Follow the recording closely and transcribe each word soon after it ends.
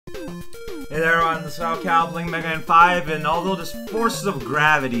Hey there on the South Cowbling MegaMen 5, and although the forces of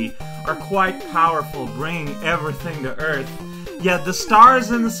gravity are quite powerful, bringing everything to Earth, yet the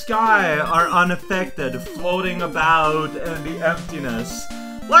stars in the sky are unaffected, floating about in the emptiness.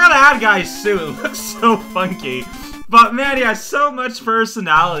 Look at that guy's suit, it looks so funky. But man, he has so much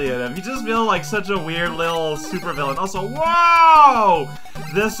personality in him. He just feels like such a weird little supervillain. Also, whoa!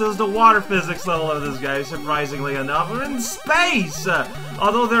 This is the water physics level of this guy, surprisingly enough. We're in space!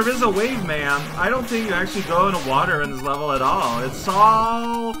 Although there is a wave man, I don't think you actually go into water in this level at all. It's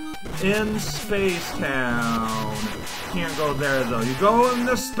all in Space Town. Can't go there though. You go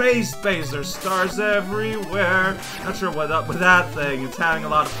into space. There's stars everywhere. Not sure what up with that thing. It's having a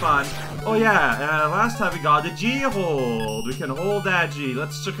lot of fun. Oh yeah, last time we got the G hold. We can hold that G.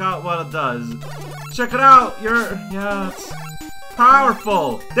 Let's check out what it does. Check it out. Yeah, it's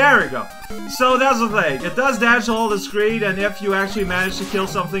powerful. There we go. So that's the thing. It does dash hold the screen, and if you actually manage to kill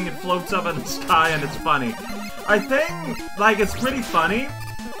something, it floats up in the sky, and it's funny. I think, like, it's pretty funny.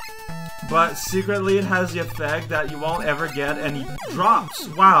 But secretly it has the effect that you won't ever get any drops.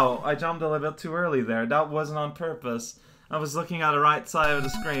 Wow, I jumped a little bit too early there. That wasn't on purpose. I was looking at the right side of the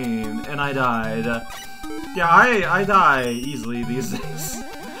screen, and I died. Yeah, I die easily these days.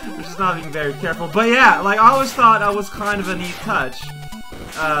 Which is not being very careful. But yeah, like, I always thought that was kind of a neat touch.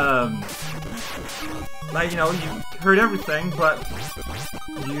 Like, you know, you heard everything, but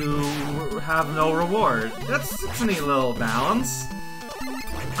you have no reward. It's a neat little balance.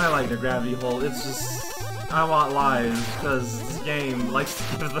 I like the gravity hold. It's just, I want lives because this game likes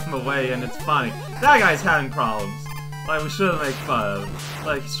to give them away, and it's funny. That guy's having problems. Like, we shouldn't make fun.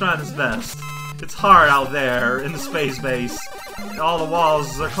 Like, he's trying his best. It's hard out there in the space base. All the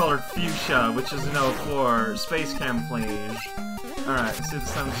walls are colored fuchsia, which is, you know, for space camouflage. Alright, see,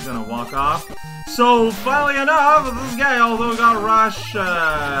 this time he's gonna walk off. So, funnily enough, this guy, although got Rush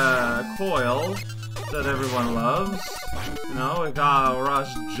Coil that everyone loves. You know, we got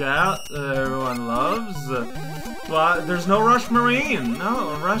Rush Jet that everyone loves. But there's no Rush Marine.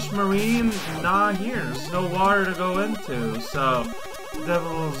 No, Rush Marine not here. There's no water to go into. So,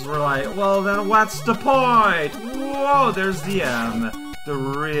 Devils were like, well then what's the point? Whoa, there's the M. The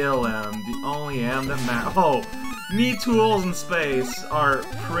real M. The only M that matters. Oh, me tools in space are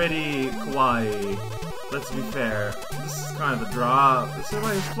pretty kawaii. Let's be fair. This is kind of a drop. It's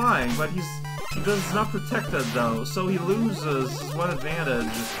like he's flying, but he's not protected though, so he loses his one advantage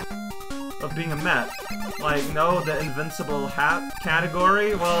of being a Met. Like, no, the invincible hat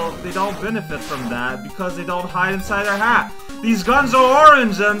category, well, they don't benefit from that because they don't hide inside their hat. These guns are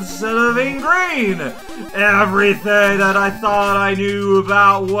orange instead of being green! Everything that I thought I knew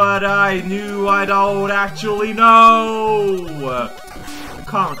about what I knew I don't actually know!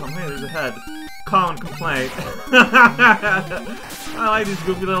 Common complaint, there's a head. Common complaint. I like these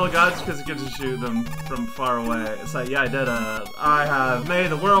goofy little guns because you get to shoot them from far away. It's like, yeah, I did it. I have made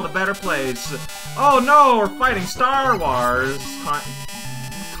the world a better place. Oh no, we're fighting Star Wars.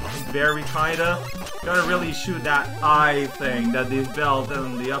 Very kinda. Gotta really shoot that eye thing that they've built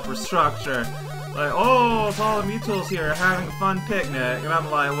in the upper structure. Like, oh, it's all the Mutals here having a fun picnic. And I'm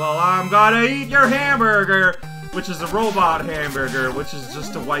like, well, I'm gonna eat your hamburger! Which is a robot hamburger, which is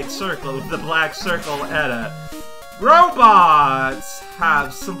just a white circle with the black circle edit. Robots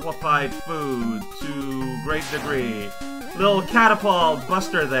have simplified food to great degree. Little catapult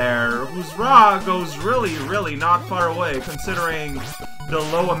buster there, whose raw goes really, really not far away, considering the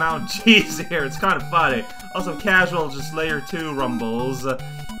low amount of cheese here. It's kind of funny. Also, casual, just layer 2 rumbles.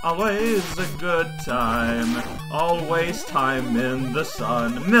 Always a good time. Always time in the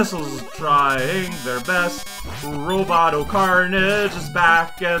sun. Missiles trying their best. Roboto Carnage is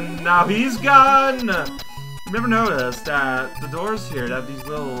back, and now he's gone! I've never noticed that the doors here have these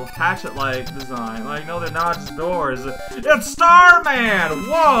little hatchet-like design. Like, no, they're not just doors. It's Starman!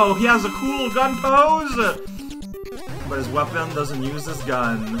 Whoa, he has a cool gun pose! But his weapon doesn't use his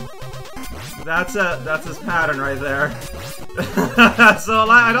gun. That's it. That's his pattern right there. So,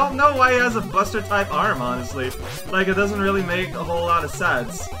 like, I don't know why he has a Buster-type arm, honestly. Like, it doesn't really make a whole lot of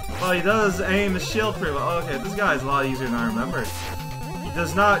sense. Well, he does aim his shield pretty well. Okay, this guy's a lot easier than I remembered. He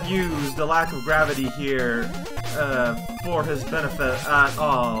does not use the lack of gravity here for his benefit at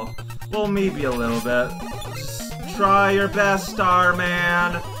all. Well, maybe a little bit. Just try your best,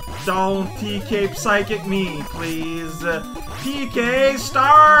 Starman. Don't TK Psychic me, please. PK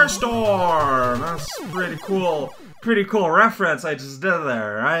Starstorm! That's pretty cool. Pretty cool reference I just did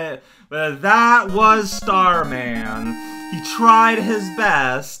there, right? But that was Starman. He tried his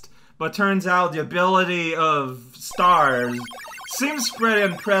best, but turns out the ability of stars seems pretty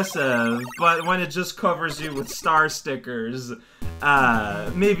impressive, but when it just covers you with star stickers,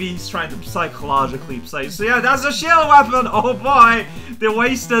 maybe he's trying to psychologically play. So yeah, that's a shield weapon. Oh boy, they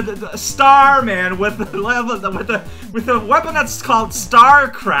wasted Starman with a weapon that's called Star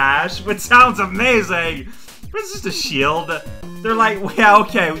Crash, which sounds amazing. But it's just a shield. They're like, yeah,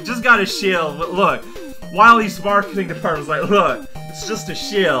 okay, we just got a shield. But look, Wily's marketing department's like, look, it's just a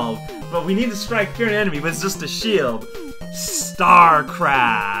shield, but we need to strike fear an enemy, but it's just a shield. Star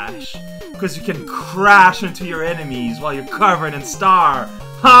Crash, because you can crash into your enemies while you're covered in star.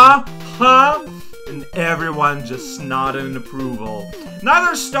 Huh? Huh? And everyone just nodded in approval.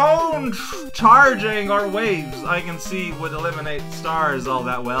 Neither stone charging or waves, I can see, would eliminate stars all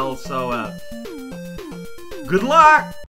that well, so, good luck!